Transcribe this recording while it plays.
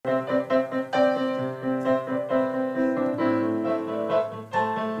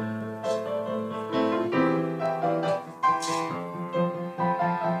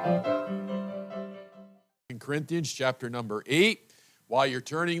Corinthians chapter number 8. While you're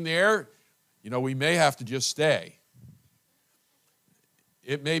turning there, we may have to just stay.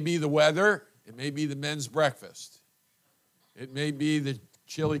 It may be the weather. It may be the men's breakfast. It may be the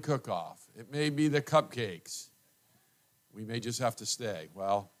chili cook-off. It may be the cupcakes. We may just have to stay.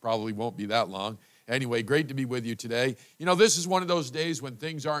 Well, probably won't be that long. Anyway, great to be with you today. This is one of those days when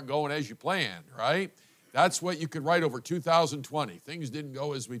things aren't going as you planned, right? That's what you could write over 2020. Things didn't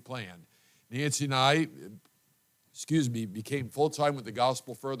go as we planned. Nancy and I, became full-time with the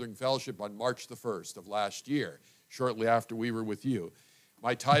Gospel Furthering Fellowship on March the 1st of last year, shortly after we were with you.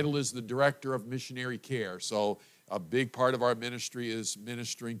 My title is the Director of Missionary Care, so a big part of our ministry is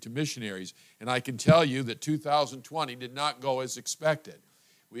ministering to missionaries. And I can tell you that 2020 did not go as expected.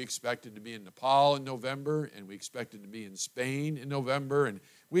 We expected to be in Nepal in November, and we expected to be in Spain in November, and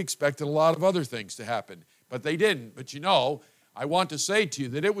we expected a lot of other things to happen, but they didn't. But I want to say to you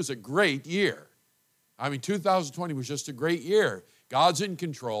that it was a great year. 2020 was just a great year. God's in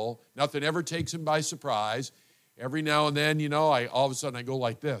control. Nothing ever takes him by surprise. Every now and then, all of a sudden I go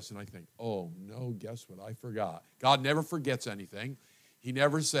like this, and I think, oh, no, guess what? I forgot. God never forgets anything. He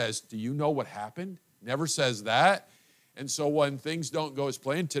never says, do you know what happened? Never says that. And so when things don't go as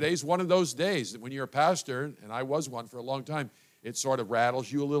planned, today's one of those days that when you're a pastor, and I was one for a long time, it sort of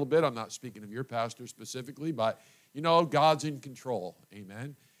rattles you a little bit. I'm not speaking of your pastor specifically, but, God's in control.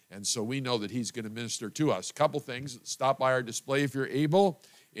 Amen. And so we know that he's going to minister to us. A couple things. Stop by our display if you're able,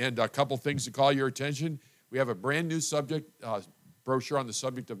 and a couple things to call your attention. We have a brand new brochure on the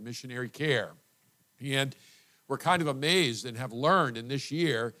subject of missionary care. And we're kind of amazed and have learned in this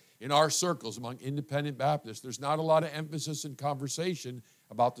year in our circles among independent Baptists, there's not a lot of emphasis and conversation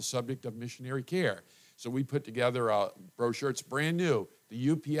about the subject of missionary care. So we put together a brochure. It's brand new.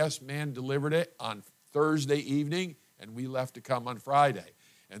 The UPS man delivered it on Thursday evening, and we left to come on Friday.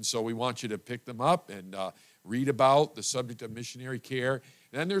 And so we want you to pick them up and read about the subject of missionary care.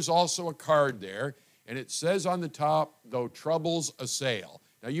 And then there's also a card there, and it says on the top, though troubles assail.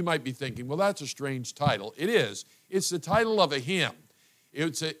 Now you might be thinking, well, that's a strange title. It is. It's the title of a hymn.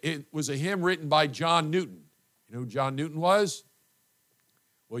 It was a hymn written by John Newton. You know who John Newton was?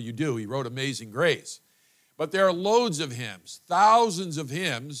 Well, you do. He wrote Amazing Grace. But there are loads of hymns, thousands of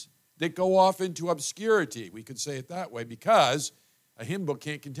hymns that go off into obscurity. We could say it that way because a hymn book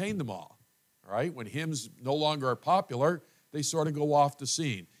can't contain them all. All right? When hymns no longer are popular, they sort of go off the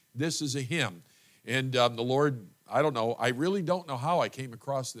scene. This is a hymn. And the Lord, I really don't know how I came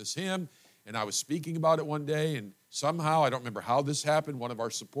across this hymn. And I was speaking about it one day, and somehow, I don't remember how this happened, one of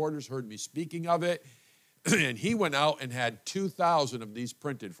our supporters heard me speaking of it, and he went out and had 2,000 of these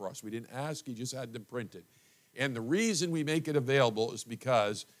printed for us. We didn't ask, he just had them printed. And the reason we make it available is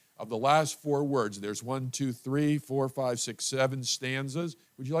because of the last four words. There's 1, 2, 3, 4, 5, 6, 7 stanzas.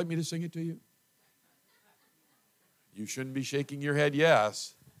 Would you like me to sing it to you? You shouldn't be shaking your head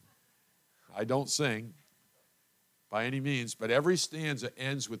yes. I don't sing by any means, but every stanza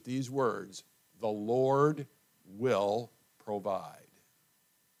ends with these words, the Lord will provide.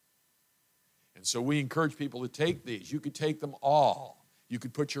 And so we encourage people to take these. You could take them all. You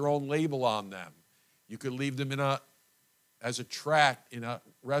could put your own label on them. You could leave them as a tract in a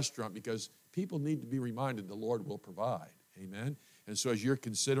restaurant because people need to be reminded the Lord will provide. Amen? And so as you're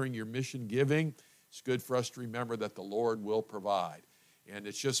considering your mission giving, it's good for us to remember that the Lord will provide. And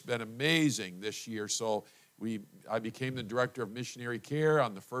it's just been amazing this year. So I became the director of missionary care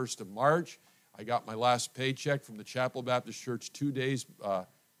on the 1st of March. I got my last paycheck from the Chapel Baptist Church 3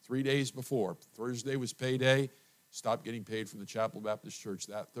 days before. Thursday was payday. Stopped getting paid from the Chapel Baptist Church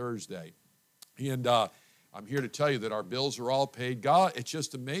that Thursday. And I'm here to tell you that our bills are all paid. God, it's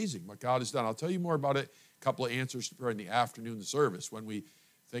just amazing what God has done. I'll tell you more about it, a couple of answers during the afternoon service when we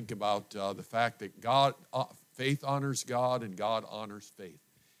think about the fact that faith honors God and God honors faith.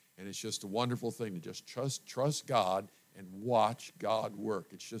 And it's just a wonderful thing to just trust God and watch God work.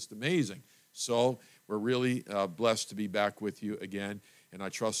 It's just amazing. So we're really blessed to be back with you again, and I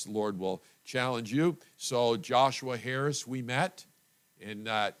trust the Lord will challenge you. So Joshua Harris, we met in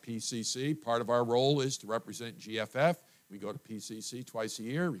PCC. Part of our role is to represent GFF. We go to PCC twice a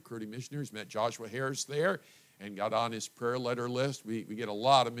year, recruiting missionaries. Met Joshua Harris there and got on his prayer letter list. We get a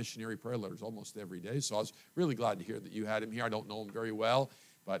lot of missionary prayer letters almost every day, so I was really glad to hear that you had him here. I don't know him very well,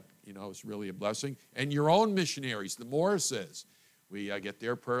 but, it's really a blessing. And your own missionaries, the Morrises, we get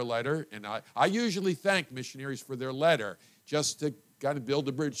their prayer letter. And I usually thank missionaries for their letter just to kind of build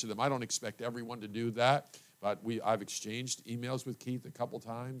a bridge to them. I don't expect everyone to do that, but I've exchanged emails with Keith a couple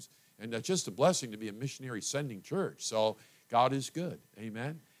times. And it's just a blessing to be a missionary sending church. So God is good.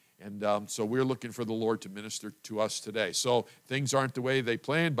 Amen. And so we're looking for the Lord to minister to us today. So things aren't the way they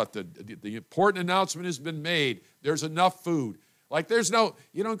planned, but the important announcement has been made. There's enough food. Like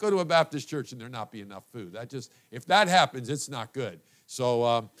you don't go to a Baptist church and there not be enough food. If that happens, it's not good.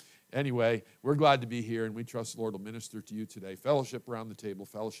 So anyway, we're glad to be here, and we trust the Lord will minister to you today. Fellowship around the table,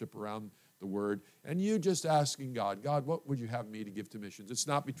 fellowship around the Word, and you just asking God, what would you have me to give to missions? It's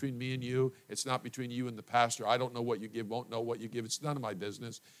not between me and you. It's not between you and the pastor. I don't know what you give, won't know what you give. It's none of my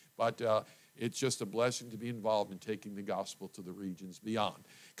business, but it's just a blessing to be involved in taking the gospel to the regions beyond.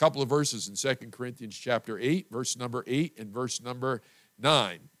 A couple of verses in 2 Corinthians chapter 8, verse number 8 and verse number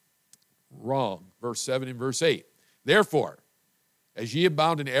 9. Wrong. Verse 7 and verse 8. Therefore, as ye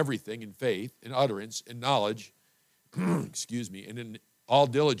abound in everything, in faith, in utterance, in knowledge, and in all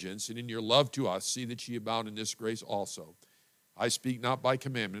diligence, and in your love to us, see that ye abound in this grace also. I speak not by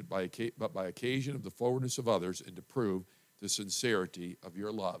commandment, but by occasion of the forwardness of others, and to prove the sincerity of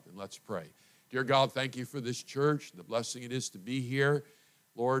your love. And let's pray. Dear God, thank you for this church, the blessing it is to be here.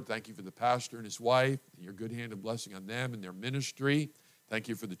 Lord, thank you for the pastor and his wife, and your good hand of blessing on them and their ministry. Thank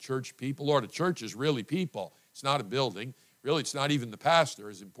you for the church people. Lord, a church is really people. It's not a building. Really, it's not even the pastor,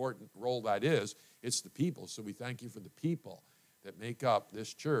 as important role that is. It's the people. So we thank you for the people that make up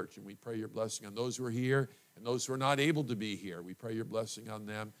this church. And we pray your blessing on those who are here and those who are not able to be here. We pray your blessing on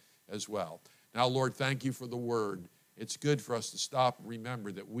them as well. Now, Lord, thank you for the word. It's good for us to stop and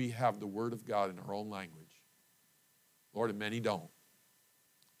remember that we have the word of God in our own language. Lord, and many don't.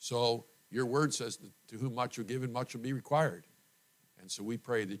 So your word says that to whom much will given, much will be required. And so we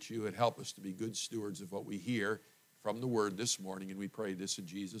pray that you would help us to be good stewards of what we hear from the word this morning, and we pray this in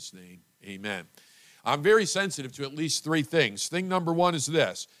Jesus' name. Amen. I'm very sensitive to at least three things. Thing number one is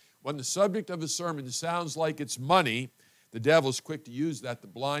this. When the subject of a sermon sounds like it's money, the devil is quick to use that to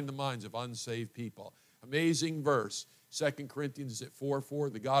blind the minds of unsaved people. Amazing verse, 2 Corinthians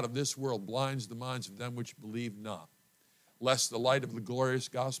 4:4, the God of this world blinds the minds of them which believe not, lest the light of the glorious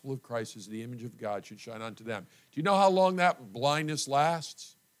gospel of Christ as the image of God should shine unto them. Do you know how long that blindness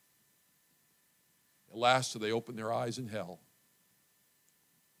lasts? It lasts till they open their eyes in hell.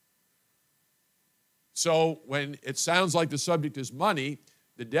 So when it sounds like the subject is money,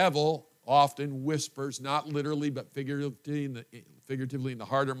 the devil often whispers, not literally but figuratively in the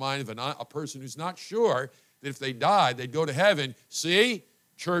heart or mind of a person who's not sure that if they died, they'd go to heaven. See,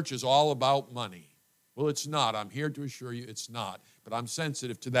 church is all about money. Well, it's not. I'm here to assure you it's not, but I'm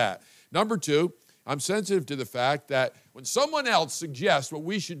sensitive to that. Number two, I'm sensitive to the fact that when someone else suggests what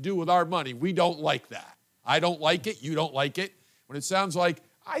we should do with our money, we don't like that. I don't like it. You don't like it. When it sounds like,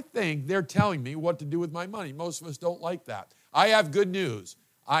 I think they're telling me what to do with my money. Most of us don't like that. I have good news.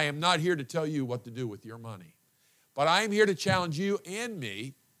 I am not here to tell you what to do with your money. But I am here to challenge you and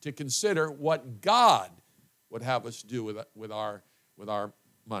me to consider what God would have us do with our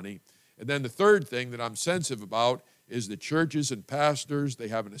money. And then the third thing that I'm sensitive about is the churches and pastors, they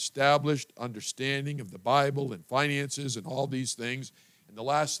have an established understanding of the Bible and finances and all these things. And the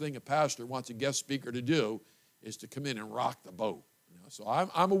last thing a pastor wants a guest speaker to do is to come in and rock the boat. So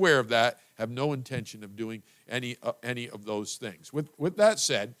I'm aware of that, have no intention of doing any of those things. With that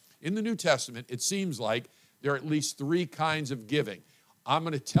said, in the New Testament, it seems like there are at least three kinds of giving. I'm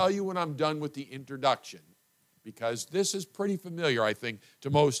going to tell you when I'm done with the introduction, because this is pretty familiar, I think, to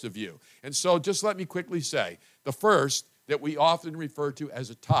most of you. And so just let me quickly say, the first that we often refer to as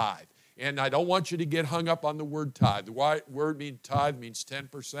a tithe. And I don't want you to get hung up on the word tithe. The word tithe means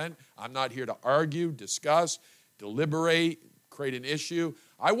 10%. I'm not here to argue, discuss, deliberate, create an issue.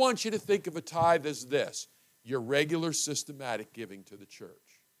 I want you to think of a tithe as this: your regular systematic giving to the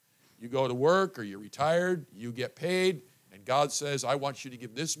church. You go to work or you're retired, you get paid, and God says, I want you to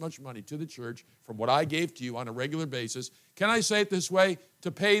give this much money to the church from what I gave to you on a regular basis. Can I say it this way?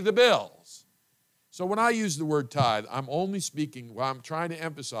 To pay the bills. So when I use the word tithe, I'm only speaking, I'm trying to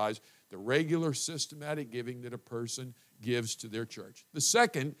emphasize the regular systematic giving that a person gives to their church. The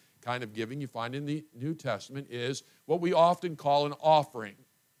second kind of giving you find in the New Testament is what we often call an offering.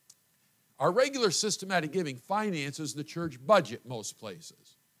 Our regular systematic giving finances the church budget most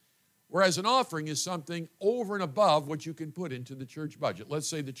places, whereas an offering is something over and above what you can put into the church budget. Let's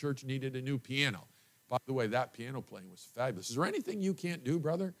say the church needed a new piano. By the way, that piano playing was fabulous. Is there anything you can't do,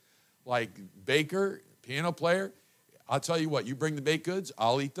 brother? Like baker, piano player? I'll tell you what, you bring the baked goods,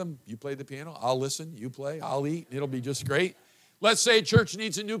 I'll eat them. You play the piano, I'll listen. You play, I'll eat. It'll be just great. Let's say a church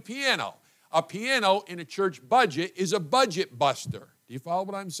needs a new piano. A piano in a church budget is a budget buster. Do you follow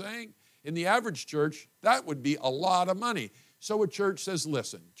what I'm saying? In the average church, that would be a lot of money. So a church says,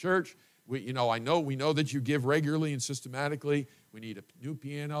 listen, church, we know that you give regularly and systematically. We need a new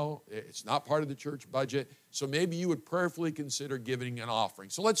piano. It's not part of the church budget. So maybe you would prayerfully consider giving an offering.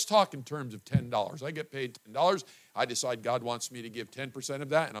 So let's talk in terms of $10. I get paid $10. I decide God wants me to give 10% of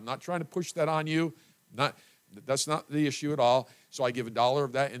that, and I'm not trying to push that on you. That's not the issue at all. So I give $1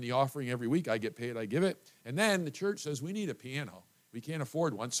 of that in the offering every week. I get paid, I give it. And then the church says, we need a piano. We can't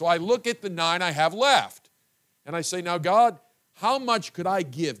afford one. So I look at the 9 I have left, and I say, now, God, how much could I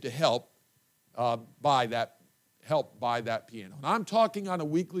give to help buy that piano? And I'm talking on a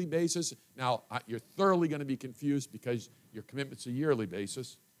weekly basis. Now, you're thoroughly going to be confused because your commitment's a yearly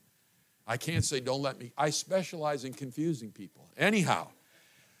basis. I can't say, don't let me. I specialize in confusing people. Anyhow,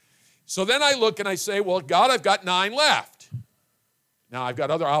 so then I look and I say, well, God, I've got 9 left. Now, I've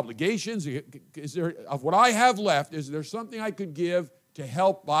got other obligations. Of what I have left, is there something I could give to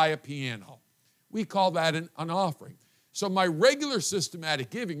help buy a piano? We call that an offering. So my regular systematic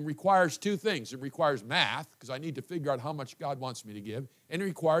giving requires 2 things. It requires math, because I need to figure out how much God wants me to give, and it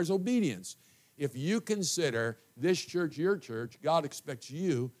requires obedience. If you consider this church your church, God expects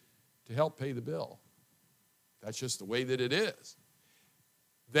you to help pay the bill. That's just the way that it is.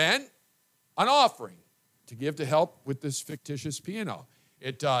 Then, an offering to give to help with this fictitious piano.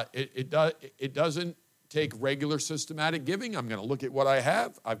 It doesn't take regular systematic giving. I'm going to look at what I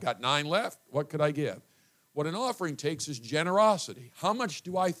have. I've got 9 left. What could I give? What an offering takes is generosity. How much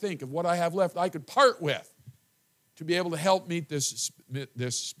do I think of what I have left I could part with to be able to help meet this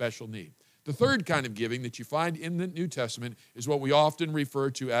special need? The third kind of giving that you find in the New Testament is what we often refer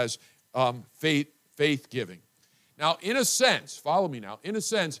to as faith giving. Now, in a sense, follow me now, in a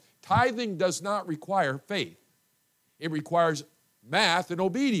sense, tithing does not require faith. It requires math and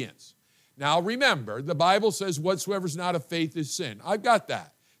obedience. Now, remember, the Bible says whatsoever is not of faith is sin. I've got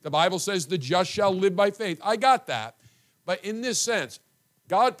that. The Bible says the just shall live by faith. I got that. But in this sense,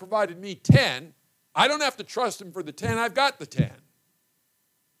 God provided me 10. I don't have to trust him for the 10. I've got the 10.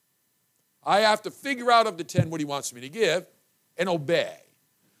 I have to figure out of the 10 what he wants me to give and obey.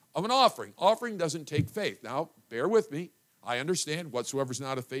 Of an offering. Offering doesn't take faith. Now, bear with me. I understand whatsoever is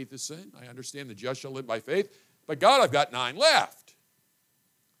not of faith is sin. I understand the just shall live by faith. But God, I've got 9 left.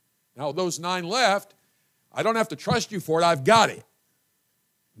 Now, those 9 left, I don't have to trust you for it. I've got it.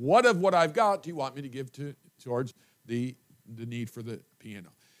 What of what I've got do you want me to give towards the need for the piano?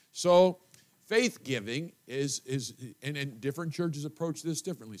 So faith giving is and different churches approach this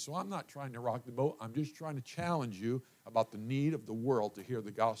differently. So I'm not trying to rock the boat. I'm just trying to challenge you about the need of the world to hear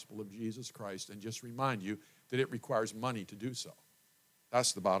the gospel of Jesus Christ and just remind you that it requires money to do so.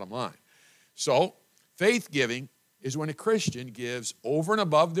 That's the bottom line. So faith giving is when a Christian gives over and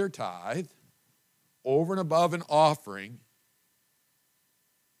above their tithe, over and above an offering,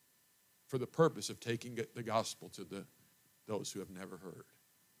 for the purpose of taking the gospel to those who have never heard.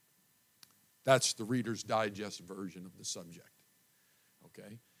 That's the Reader's Digest version of the subject.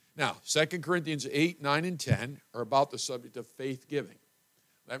 Okay? Now, 2 Corinthians 8, 9, and 10 are about the subject of faith giving.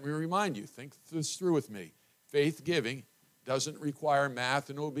 Let me remind you, think this through with me. Faith giving doesn't require math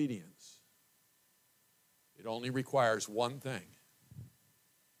and obedience. It only requires one thing.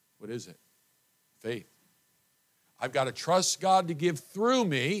 What is it? Faith. I've got to trust God to give through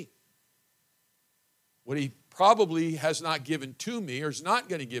me what he probably has not given to me or is not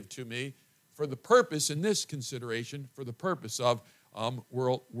going to give to me for the purpose, in this consideration, for the purpose of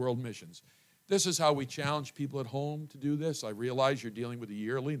world missions. This is how we challenge people at home to do this. I realize you're dealing with a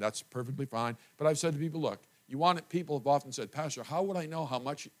yearly. That's perfectly fine. But I've said to people, look, people have often said, Pastor, how would I know how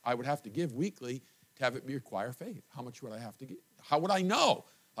much I would have to give weekly to have it require faith? How much would I have to give? How would I know?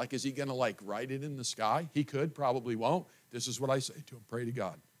 Like, is he going to write it in the sky? He could, probably won't. This is what I say to him. Pray to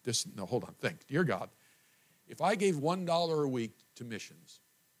God. Hold on. Think. Dear God, if I gave $1 a week to missions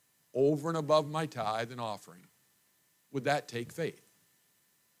over and above my tithe and offering, would that take faith?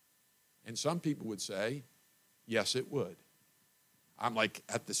 And some people would say, yes, it would. I'm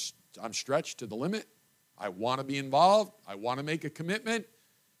stretched to the limit. I want to be involved. I want to make a commitment.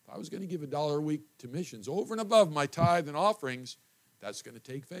 If I was going to give $1 a week to missions over and above my tithe and offerings, that's going to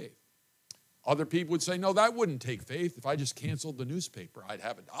take faith. Other people would say, no, that wouldn't take faith. If I just canceled the newspaper, I'd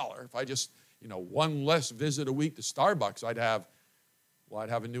have $1. If I just, one less visit a week to Starbucks, I'd have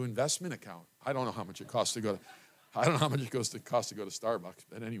a new investment account. I don't know how much it costs to go to Starbucks,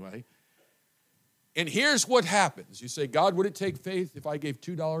 but anyway. And here's what happens. You say, God, would it take faith if I gave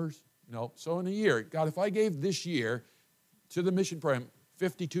 $2? No. So in a year, God, if I gave this year to the mission program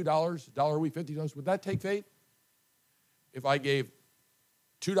 $52, $1 a week, $50, would that take faith? If I gave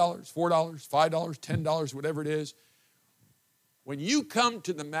 $2, $4, $5, $10, whatever it is, when you come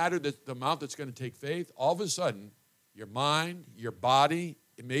to the amount that's going to take faith, all of a sudden, your mind, your body,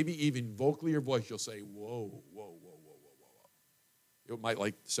 and maybe even vocally your voice, you'll say, whoa, whoa, whoa, whoa, whoa, whoa. It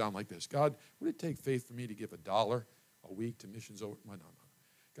might sound like this. God, would it take faith for me to give $1 a week to missions over? No.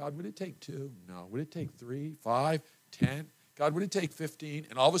 God, would it take 2? No. Would it take 3, 5, 10? God, would it take 15?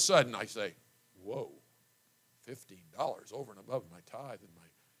 And all of a sudden I say, whoa, $15 over and above my tithe and my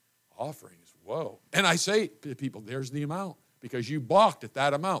offerings, whoa. And I say to people, there's the amount, because you balked at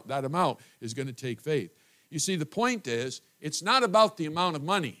that amount. That amount is going to take faith. You see, the point is, it's not about the amount of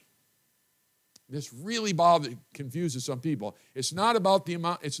money. This really confuses some people. It's not about the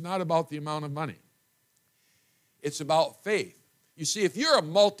amount of money. It's about faith. You see, if you're a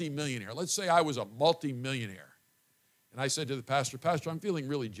multimillionaire, let's say I was a multimillionaire, and I said to the pastor, Pastor, I'm feeling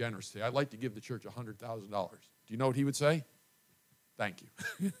really generous today. I'd like to give the church $100,000. Do you know what he would say? Thank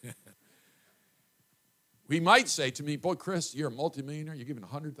you. He might say to me, boy, Chris, you're a multimillionaire. You're giving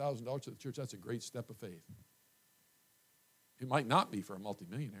 $100,000 to the church. That's a great step of faith. It might not be for a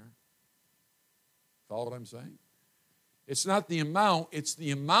multimillionaire. Follow what I'm saying? It's not the amount. It's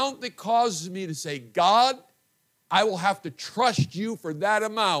the amount that causes me to say, God, I will have to trust you for that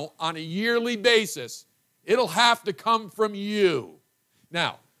amount on a yearly basis. It'll have to come from you.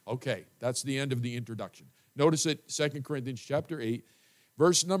 Now, okay, that's the end of the introduction. Notice it, 2 Corinthians chapter 8,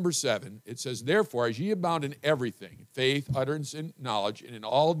 verse number 7. It says, therefore, as ye abound in everything, faith, utterance, and knowledge, and in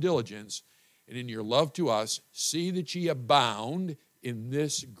all diligence, and in your love to us, see that ye abound in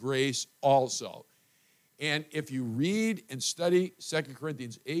this grace also. And if you read and study 2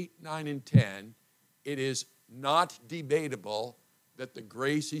 Corinthians 8, 9, and 10, it is not debatable that the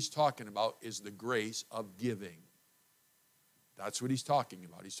grace he's talking about is the grace of giving. That's what he's talking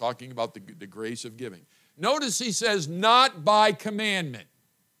about. He's talking about the grace of giving. Notice he says, not by commandment.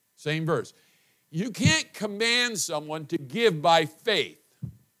 Same verse. You can't command someone to give by faith.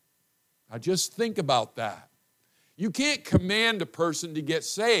 Now just think about that. You can't command a person to get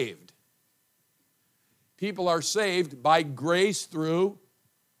saved. People are saved by grace through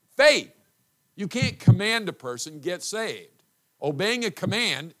faith. You can't command a person get saved. Obeying a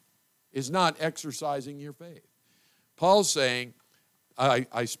command is not exercising your faith. Paul's saying,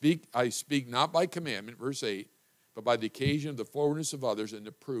 I speak not by commandment, verse 8, but by the occasion of the forwardness of others and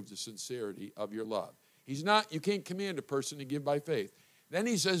to prove the sincerity of your love. You can't command a person to give by faith. Then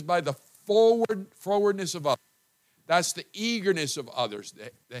he says by the forwardness of others. That's the eagerness of others,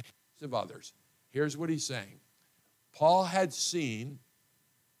 the haste of others. Here's what he's saying. Paul had seen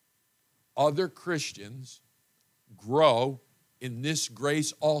other Christians grow in this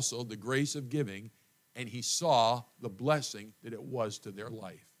grace also, the grace of giving, and he saw the blessing that it was to their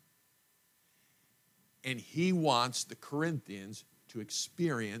life. And he wants the Corinthians to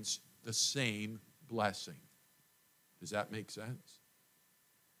experience the same blessing. Does that make sense?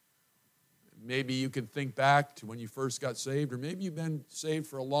 Maybe you can think back to when you first got saved, or maybe you've been saved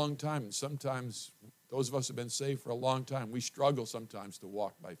for a long time, and sometimes those of us who have been saved for a long time, we struggle sometimes to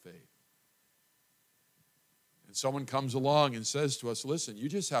walk by faith. And someone comes along and says to us, listen, you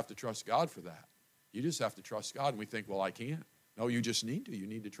just have to trust God for that. You just have to trust God. And we think, well, I can't. No, you just need to. You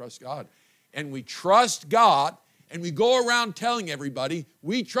need to trust God. And we trust God, and we go around telling everybody,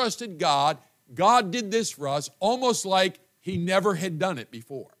 we trusted God. God did this for us, almost like he never had done it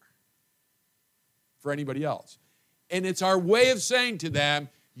before for anybody else. And it's our way of saying to them,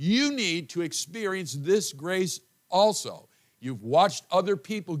 you need to experience this grace also. You've watched other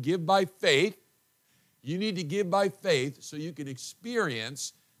people give by faith. You need to give by faith so you can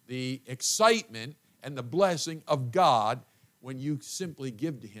experience the excitement and the blessing of God when you simply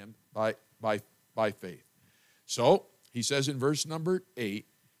give to him by faith. So, he says in verse number 8,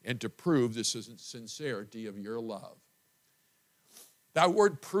 and to prove the sincerity of your love. That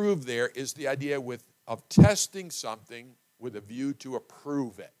word prove there is the idea of testing something with a view to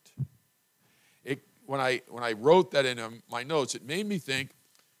approve it. When I wrote that in my notes, it made me think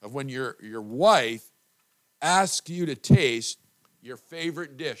of when your wife asks you to taste your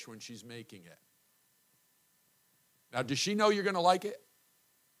favorite dish when she's making it. Now, does she know you're going to like it?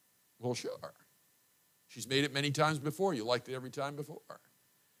 Well, sure. She's made it many times before. You liked it every time before.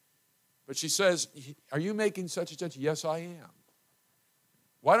 But she says, are you making such and such? Yes, I am.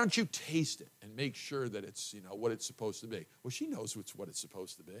 Why don't you taste it and make sure that it's, what it's supposed to be? Well, she knows what it's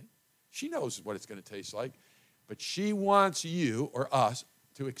supposed to be. She knows what it's going to taste like. But she wants you or us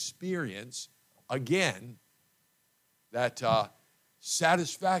to experience, again, that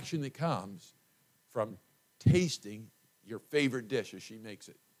satisfaction that comes from tasting your favorite dish as she makes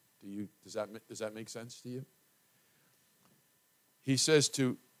it. Does that make sense to you? He says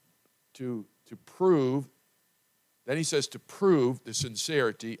to prove. Then he says to prove the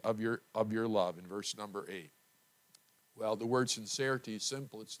sincerity of your love in verse number 8. Well, the word sincerity is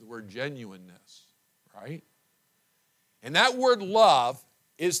simple. It's the word genuineness, right? And that word love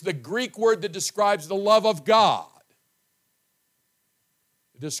is the Greek word that describes the love of God.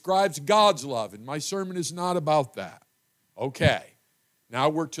 It describes God's love, and my sermon is not about that. Okay, now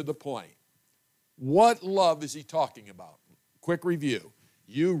we're to the point. What love is he talking about? Quick review.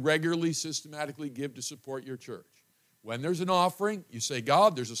 You regularly, systematically give to support your church. When there's an offering, you say,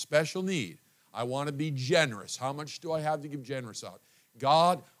 God, there's a special need. I want to be generous. How much do I have to give generous out?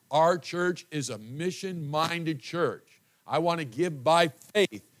 God, our church is a mission-minded church. I want to give by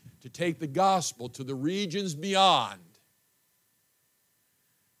faith to take the gospel to the regions beyond.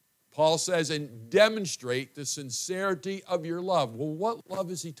 Paul says, and demonstrate the sincerity of your love. Well, what love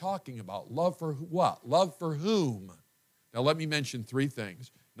is he talking about? Love for what? Love for whom? Now, let me mention three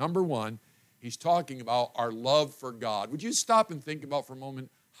things. Number one, he's talking about our love for God. Would you stop and think about for a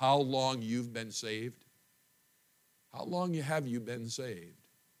moment how long you've been saved? How long have you been saved?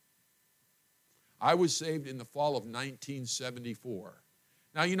 I was saved in the fall of 1974.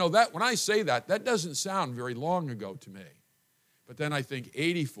 Now, you know, that when I say that, that doesn't sound very long ago to me. But then I think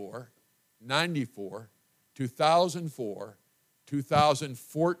 84, 94, 2004,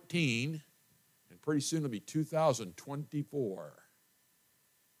 2014, and pretty soon it'll be 2024.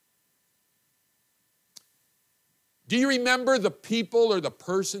 Do you remember the people or the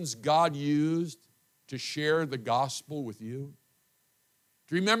persons God used to share the gospel with you?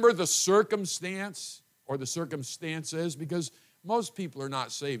 Do you remember the circumstance or the circumstances? Because most people are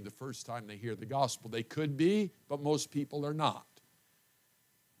not saved the first time they hear the gospel. They could be, but most people are not.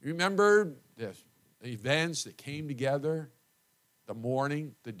 Remember the events that came together, the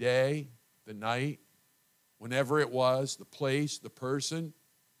morning, the day, the night, whenever it was, the place, the person,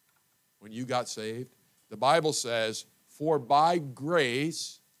 when you got saved? The Bible says, for by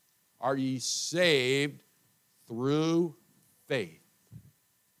grace are ye saved through faith.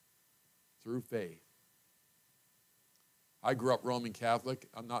 Through faith. I grew up Roman Catholic.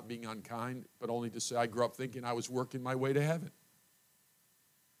 I'm not being unkind, but only to say I grew up thinking I was working my way to heaven.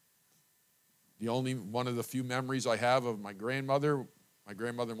 One of the few memories I have of my grandmother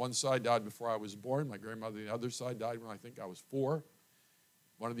on one side died before I was born. My grandmother on the other side died when I think I was 4.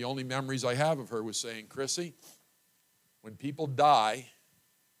 One of the only memories I have of her was saying, Chrissy, when people die,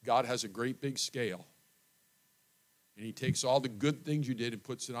 God has a great big scale. And he takes all the good things you did and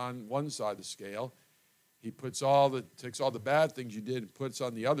puts it on one side of the scale. He takes all the bad things you did and puts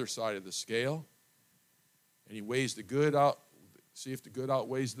on the other side of the scale. And he weighs the good out, see if the good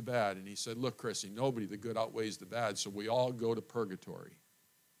outweighs the bad. And he said, look, Chrissy, the good outweighs the bad, so we all go to purgatory.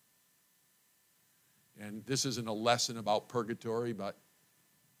 And this isn't a lesson about purgatory, but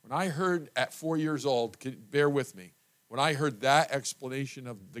when I heard at 4 years old, bear with me, when I heard that explanation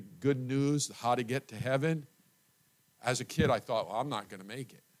of the good news, how to get to heaven, as a kid I thought, well, I'm not going to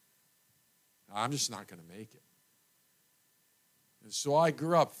make it. I'm just not going to make it. And so I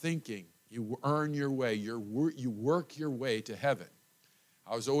grew up thinking, you earn your way, you work your way to heaven.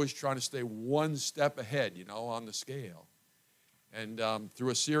 I was always trying to stay one step ahead, on the scale. And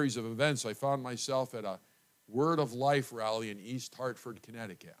through a series of events, I found myself at a Word of Life rally in East Hartford,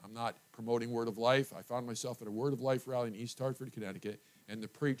 Connecticut. I'm not promoting Word of Life. I found myself at a Word of Life rally in East Hartford, Connecticut, and the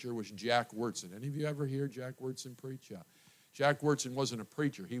preacher was Jack Wyrtzen. Any of you ever hear Jack Wyrtzen preach? Yeah. Jack Wyrtzen wasn't a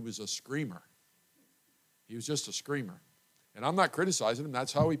preacher. He was a screamer. He was just a screamer. And I'm not criticizing him.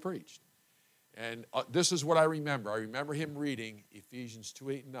 That's how he preached. And this is what I remember. I remember him reading Ephesians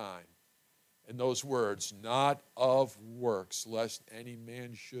 2:8 and 9. And those words, not of works, lest any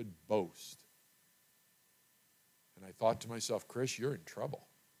man should boast. And I thought to myself, Chris, you're in trouble.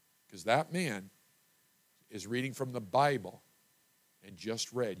 Because that man is reading from the Bible and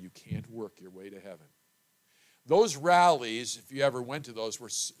just read, you can't work your way to heaven. Those rallies, if you ever went to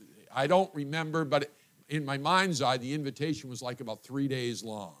those, I don't remember, but in my mind's eye, the invitation was like about 3 days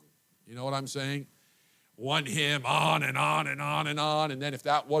long. You know what I'm saying? One hymn, on and on and on and on, and then if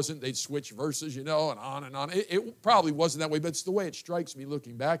that wasn't, they'd switch verses, and on and on. It probably wasn't that way, but it's the way it strikes me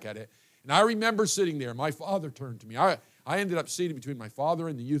looking back at it. And I remember sitting there. My father turned to me. I ended up seated between my father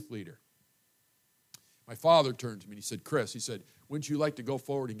and the youth leader. My father turned to me and he said, Chris, he said, wouldn't you like to go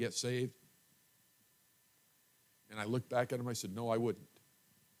forward and get saved? And I looked back at him, I said, no, I wouldn't.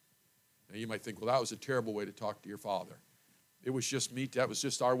 Now you might think, well, that was a terrible way to talk to your father. It was just me, that was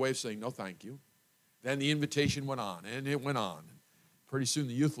just our way of saying, no, thank you. Then the invitation went on, and it went on. Pretty soon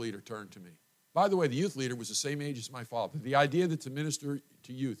the youth leader turned to me. By the way, the youth leader was the same age as my father. The idea that to minister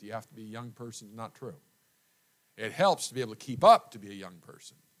to youth, you have to be a young person is not true. It helps to be able to keep up to be a young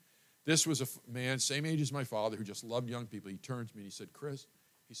person. This was a man, same age as my father, who just loved young people. He turned to me and he said, Chris,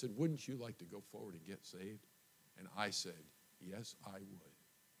 he said, wouldn't you like to go forward and get saved? And I said, yes, I would.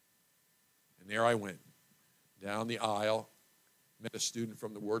 And there I went, down the aisle, met a student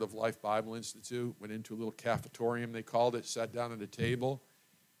from the Word of Life Bible Institute, went into a little cafetorium, they called it, sat down at a table,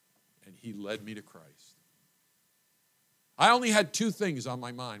 and he led me to Christ. I only had two things on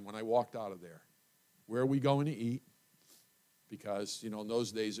my mind when I walked out of there. Where are we going to eat? Because, in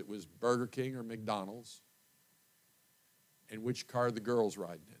those days it was Burger King or McDonald's. And which car the girls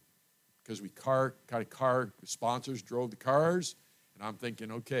riding in. Because car sponsors drove the cars, and I'm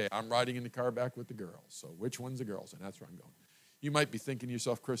thinking, okay, I'm riding in the car back with the girls. So which one's the girls? And that's where I'm going. You might be thinking to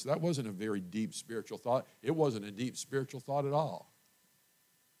yourself, Chris, that wasn't a very deep spiritual thought. It wasn't a deep spiritual thought at all.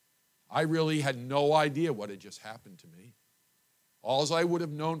 I really had no idea what had just happened to me. All I would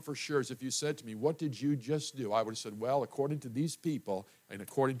have known for sure is if you said to me, what did you just do? I would have said, well, according to these people and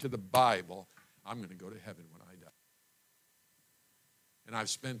according to the Bible, I'm going to go to heaven when I die. And I've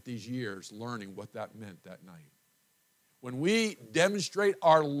spent these years learning what that meant that night. When we demonstrate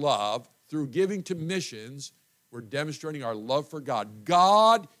our love through giving to missions, we're demonstrating our love for God.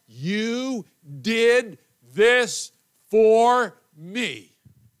 God, you did this for me.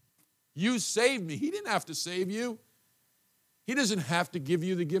 You saved me. He didn't have to save you. He doesn't have to give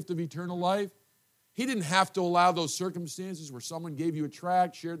you the gift of eternal life. He didn't have to allow those circumstances where someone gave you a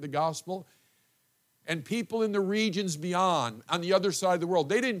tract, shared the gospel. And people in the regions beyond, on the other side of the world,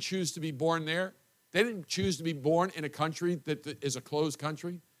 they didn't choose to be born there. They didn't choose to be born in a country that is a closed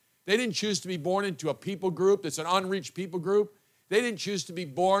country. They didn't choose to be born into a people group that's an unreached people group. They didn't choose to be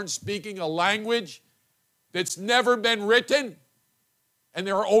born speaking a language that's never been written. And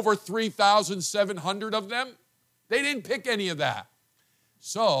there are over 3,700 of them. They didn't pick any of that.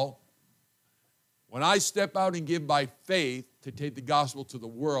 So, when I step out and give by faith to take the gospel to the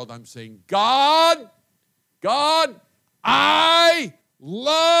world, I'm saying, God, I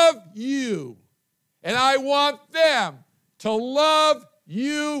love you. And I want them to love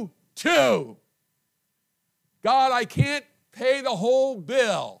you too. God, I can't pay the whole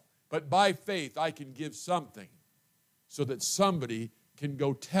bill, but by faith I can give something so that somebody can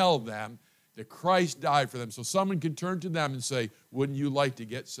go tell them that Christ died for them. So someone can turn to them and say, wouldn't you like to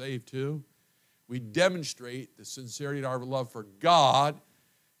get saved too? We demonstrate the sincerity of our love for God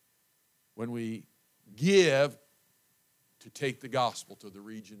when we give to take the gospel to the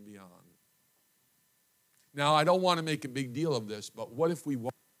region beyond. Now, I don't want to make a big deal of this, but what if we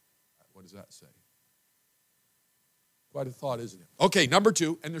want that? What does that say? Quite a thought, isn't it? Okay, number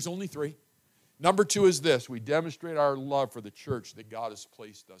two, and there's only three. Number two is this. We demonstrate our love for the church that God has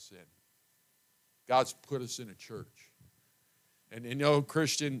placed us in. God's put us in a church. And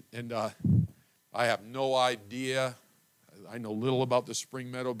Christian, and I have no idea. I know little about the Spring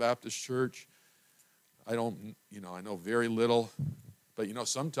Meadow Baptist Church. I know very little. But,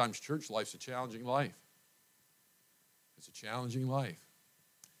 sometimes church life's a challenging life. It's a challenging life.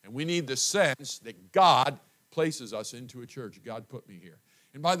 And we need the sense that God places us into a church. God put me here.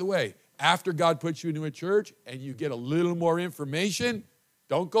 And by the way, after God puts you into a church and you get a little more information,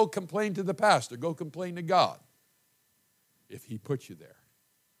 don't go complain to the pastor. Go complain to God if he put you there.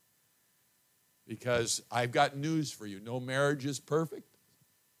 Because I've got news for you. No marriage is perfect.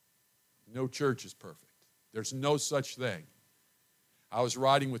 No church is perfect. There's no such thing. I was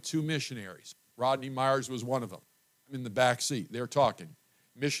riding with two missionaries. Rodney Myers was one of them. I'm in the back seat. They're talking.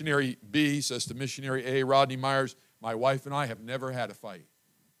 Missionary B says to missionary A, Rodney Myers, my wife and I have never had a fight.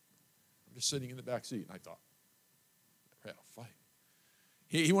 I'm just sitting in the back seat, and I thought, never had a fight.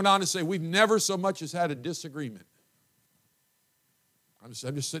 He went on to say, we've never so much as had a disagreement. I'm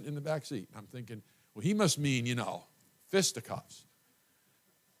just sitting in the back seat. I'm thinking, well, he must mean, fisticuffs.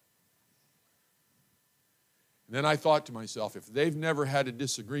 And then I thought to myself, if they've never had a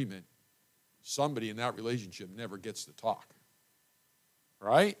disagreement, somebody in that relationship never gets to talk.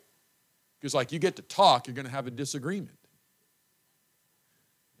 Right? Because you get to talk, you're going to have a disagreement.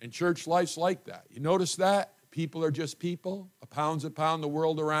 And church life's like that. You notice that? People are just people. A pound's a pound the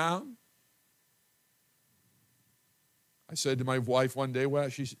world around. I said to my wife one day,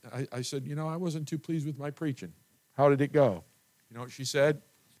 I said, I wasn't too pleased with my preaching. How did it go? You know what she said?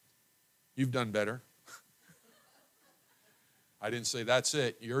 You've done better. I didn't say, that's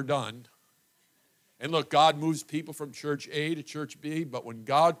it, you're done. And look, God moves people from church A to church B, but when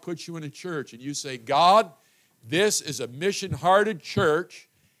God puts you in a church and you say, God, this is a mission-hearted church,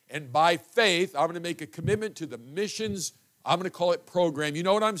 and by faith, I'm going to make a commitment to the missions, I'm going to call it program. You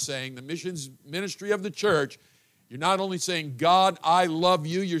know what I'm saying? The missions ministry of the church. You're not only saying, God, I love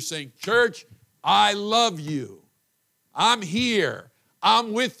you. You're saying, church, I love you. I'm here.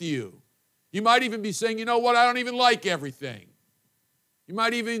 I'm with you. You might even be saying, you know what? I don't even like everything. You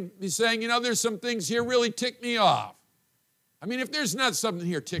might even be saying, there's some things here really tick me off. I mean, if there's not something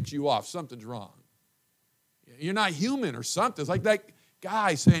here ticks you off, something's wrong. You're not human or something. It's like that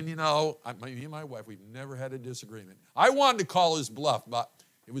guy saying, me and my wife, we've never had a disagreement. I wanted to call his bluff, but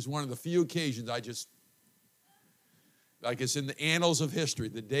it was one of the few occasions like it's in the annals of history,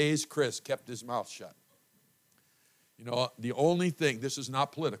 the days Chris kept his mouth shut. The only thing, this is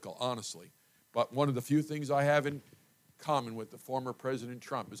not political, honestly, but one of the few things I have in common with the former President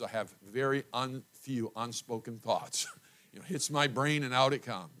Trump is I have very few unspoken thoughts. Hits my brain and out it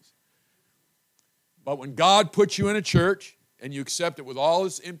comes. But when God puts you in a church and you accept it with all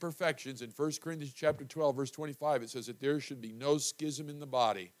its imperfections, in 1 Corinthians chapter 12, verse 25, it says that there should be no schism in the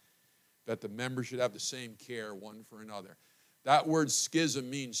body, that the members should have the same care one for another. That word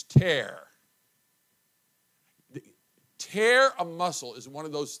schism means tear. Tear a muscle is one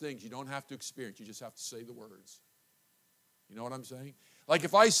of those things you don't have to experience. You just have to say the words. You know what I'm saying? Like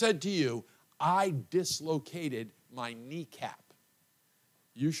if I said to you, I dislocated my kneecap,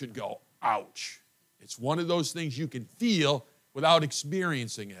 you should go, ouch. It's one of those things you can feel without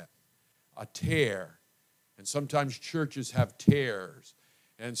experiencing it. A tear. And sometimes churches have tears.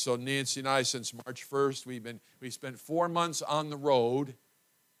 And so Nancy and I, since March 1st, we spent 4 months on the road,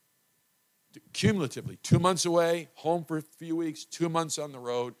 cumulatively, 2 months away, home for a few weeks, 2 months on the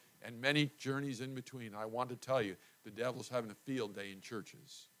road, and many journeys in between. I want to tell you, the devil's having a field day in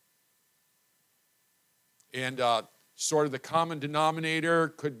churches. And sort of the common denominator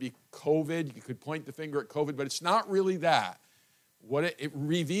could be COVID. You could point the finger at COVID, but it's not really that. What it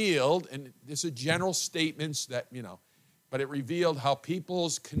revealed, and this is general statements that, but it revealed how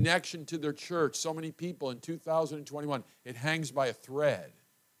people's connection to their church, so many people in 2021, it hangs by a thread.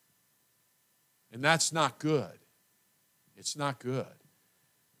 And that's not good. It's not good.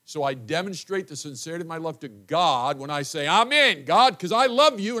 So I demonstrate the sincerity of my love to God when I say, I'm in, God, because I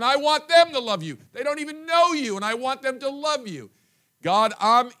love you and I want them to love you. They don't even know you and I want them to love you. God,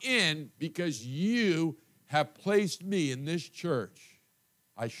 I'm in because you have placed me in this church.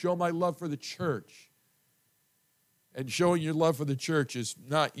 I show my love for the church. And showing your love for the church is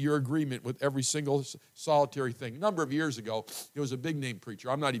not your agreement with every single solitary thing. A number of years ago, there was a big-name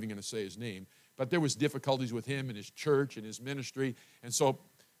preacher. I'm not even going to say his name. But there was difficulties with him and his church and his ministry. And so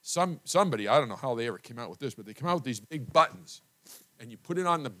somebody, I don't know how they ever came out with this, but they come out with these big buttons. And you put it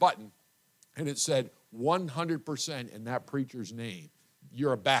on the button, and it said 100% in that preacher's name.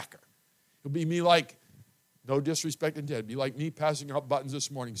 You're a backer. It'll be me like, no disrespect intended, it'd be like me passing out buttons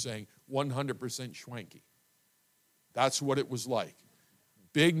this morning saying 100% Schwanky. That's what it was like.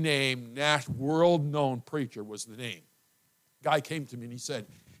 Big name, world-known preacher was the name. Guy came to me and he said,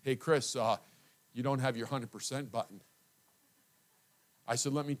 hey, Chris, you don't have your 100% button. I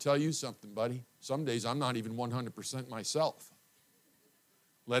said, let me tell you something, buddy. Some days I'm not even 100% myself.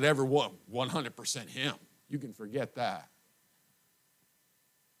 Let everyone 100% him. You can forget that.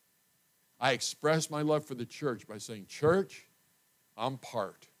 I express my love for the church by saying, church, I'm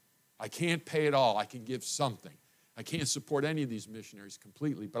part. I can't pay it all. I can give something. I can't support any of these missionaries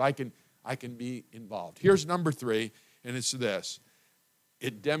completely, but I can be involved. Here's number 3, and it's this.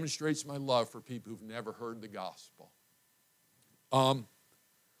 It demonstrates my love for people who've never heard the gospel. I'm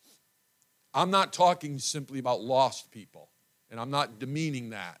not talking simply about lost people, and I'm not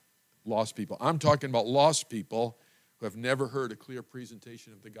demeaning that, lost people. I'm talking about lost people who have never heard a clear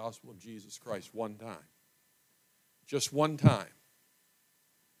presentation of the gospel of Jesus Christ one time. Just one time.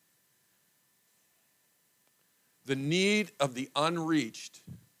 The need of the unreached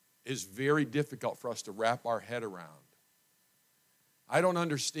is very difficult for us to wrap our head around. I don't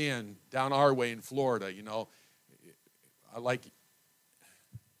understand down our way in Florida, I like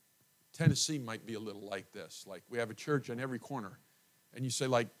Tennessee might be a little like this. Like we have a church on every corner. And you say,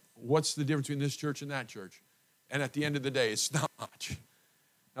 like, what's the difference between this church and that church? And at the end of the day, it's not much.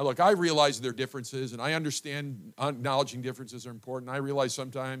 Now, look, I realize there are differences, and I understand acknowledging differences are important. I realize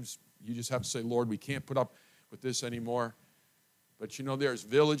sometimes you just have to say, Lord, we can't put up with this anymore. But there's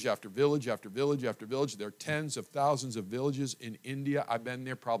village after village after village after village. There are tens of thousands of villages in India. I've been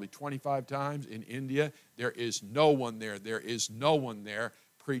there probably 25 times in India. There is no one there. There is no one there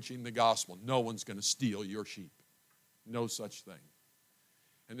preaching the gospel. No one's going to steal your sheep. No such thing.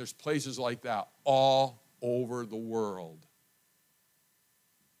 And there's places like that all over the world.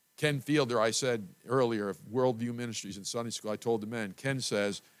 Ken Fielder, I said earlier, of Worldview Ministries in Sunday school, I told the men, Ken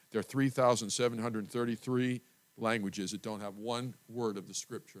says there are 3,733 languages that don't have one word of the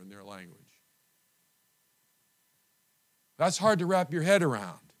scripture in their language. That's hard to wrap your head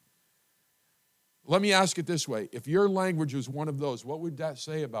around. Let me ask it this way. If your language was one of those, what would that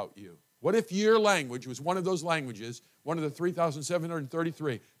say about you? What if your language was one of those languages, one of the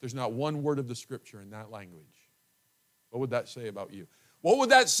 3,733, there's not one word of the scripture in that language? What would that say about you? What would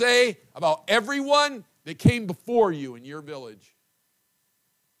that say about everyone that came before you in your village,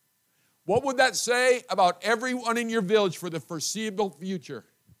 what would that say about everyone in your village for the foreseeable future?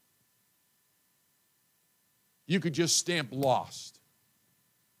 You could just stamp lost.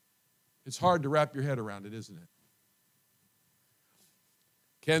 It's hard to wrap your head around it, isn't it?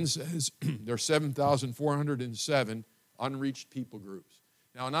 Ken says there are 7,407 unreached people groups.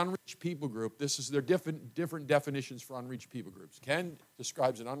 Now, an unreached people group, there are different definitions for unreached people groups. Ken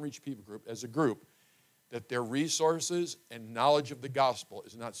describes an unreached people group as a group that their resources and knowledge of the gospel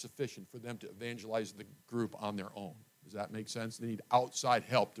is not sufficient for them to evangelize the group on their own. Does that make sense? They need outside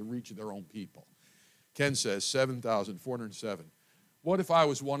help to reach their own people. Ken says 7,407. What if I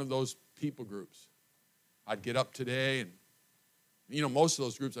was one of those people groups? I'd get up today and, most of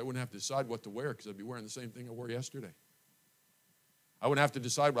those groups I wouldn't have to decide what to wear because I'd be wearing the same thing I wore yesterday. I wouldn't have to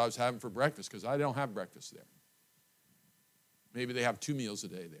decide what I was having for breakfast because I don't have breakfast there. Maybe they have 2 meals a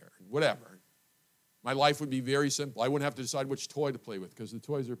day there, whatever. My life would be very simple. I wouldn't have to decide which toy to play with because the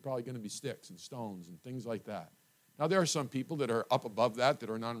toys are probably going to be sticks and stones and things like that. Now, there are some people that are up above that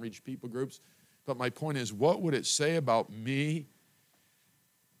are non-reached people groups. But my point is, what would it say about me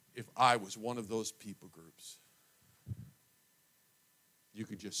if I was one of those people groups? You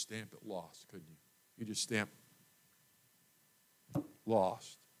could just stamp it lost, couldn't you? You just stamp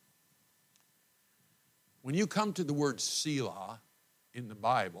lost. When you come to the word Selah in the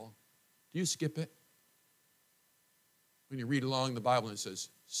Bible, do you skip it? When you read along the Bible and it says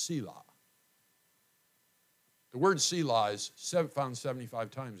Selah. The word Selah is found 75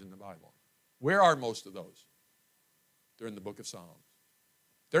 times in the Bible. Where are most of those? They're in the book of Psalms.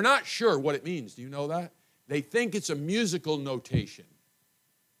 They're not sure what it means. Do you know that? They think it's a musical notation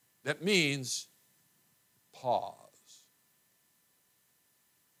that means pause.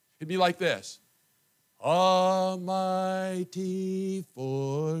 It'd be like this. A mighty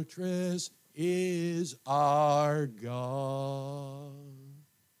fortress is our God.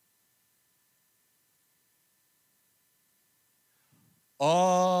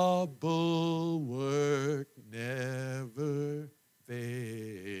 A bulwark never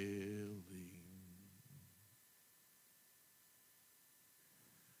failing.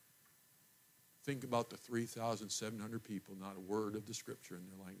 Think about the 3,700 people, not a word of the scripture in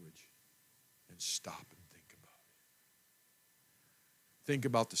their language, and stop and think about it. Think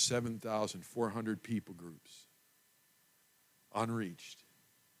about the 7,400 people groups, unreached.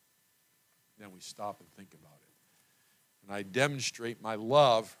 Then we stop and think about it. And I demonstrate my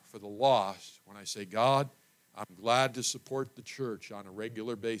love for the lost when I say, God, I'm glad to support the church on a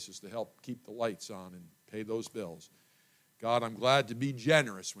regular basis to help keep the lights on and pay those bills. God, I'm glad to be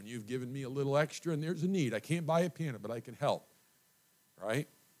generous when you've given me a little extra and there's a need. I can't buy a piano, but I can help. Right?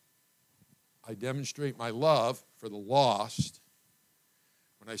 I demonstrate my love for the lost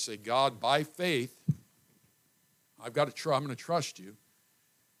when I say, God, by faith, I'm going to trust you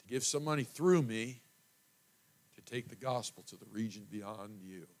to give some money through me to take the gospel to the region beyond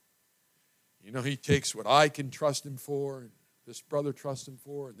you. He takes what I can trust him for, and this brother trusts him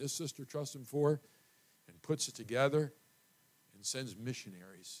for, and this sister trusts him for, and puts it together and sends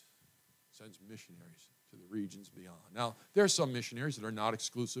missionaries to the regions beyond. Now, there are some missionaries that are not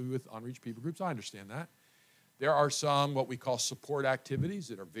exclusively with unreached people groups. I understand that. There are some what we call support activities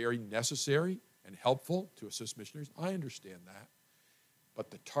that are very necessary and helpful to assist missionaries. I understand that.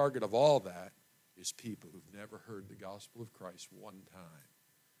 But the target of all that is people who've never heard the gospel of Christ one time.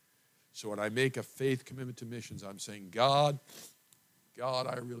 So when I make a faith commitment to missions, I'm saying, God,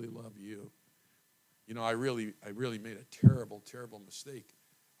 I really love you. I really made a terrible, terrible mistake.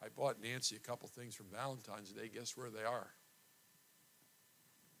 I bought Nancy a couple things for Valentine's Day. Guess where they are?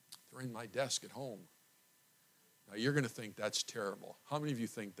 They're in my desk at home. Now, you're going to think that's terrible. How many of you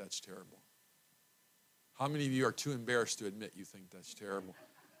think that's terrible? How many of you are too embarrassed to admit you think that's terrible?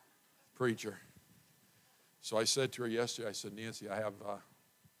 Preacher. So I said to her yesterday, I said, Nancy, I have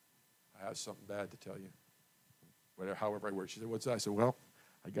something bad to tell you. However I word. She said, what's that? I said, well,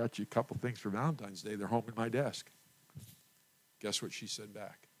 I got you a couple things for Valentine's Day. They're home in my desk. Guess what she said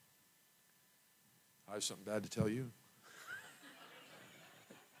back? I have something bad to tell you.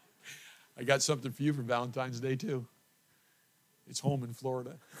 I got something for you for Valentine's Day, too. It's home in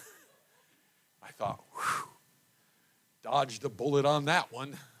Florida. I thought, whew, dodged a bullet on that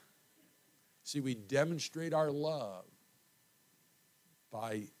one. See, we demonstrate our love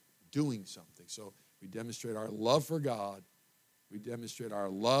by doing something. So we demonstrate our love for God. We demonstrate our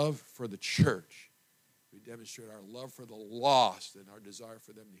love for the church. We demonstrate our love for the lost and our desire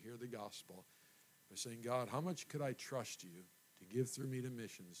for them to hear the gospel by saying, God, how much could I trust you to give through me to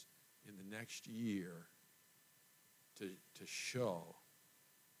missions in the next year to show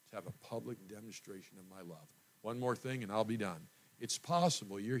to have a public demonstration of my love. One more thing and I'll be done. It's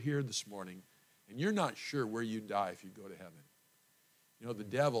possible you're here this morning and you're not sure where you die if you go to heaven. You know, the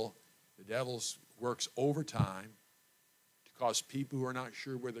devil works overtime to cause people who are not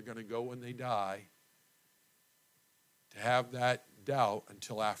sure where they're going to go when they die to have that doubt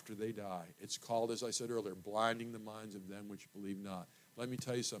until after they die. It's called, as I said earlier, blinding the minds of them which believe not. Let me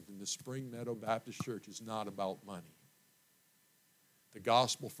tell you something. The Spring Meadow Baptist Church is not about money. The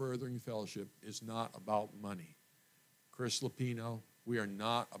Gospel Furthering Fellowship is not about money. Chris Lupino, we are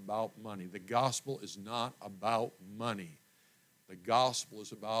not about money. The gospel is not about money. The gospel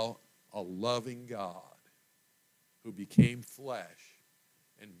is about a loving God who became flesh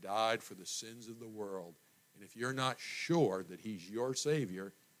and died for the sins of the world. And if you're not sure that he's your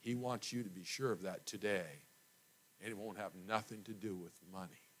Savior, he wants you to be sure of that today. And it won't have nothing to do with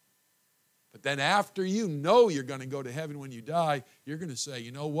money. But then after you know you're going to go to heaven when you die, you're going to say,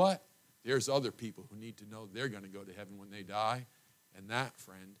 you know what? There's other people who need to know they're going to go to heaven when they die. And that,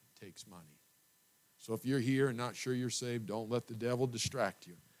 friend, takes money. So if you're here and not sure you're saved, don't let the devil distract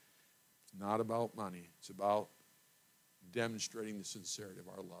you. It's not about money. It's about demonstrating the sincerity of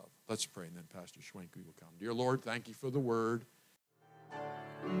our love. Let's pray, and then Pastor Schwenke will come. Dear Lord, thank you for the word.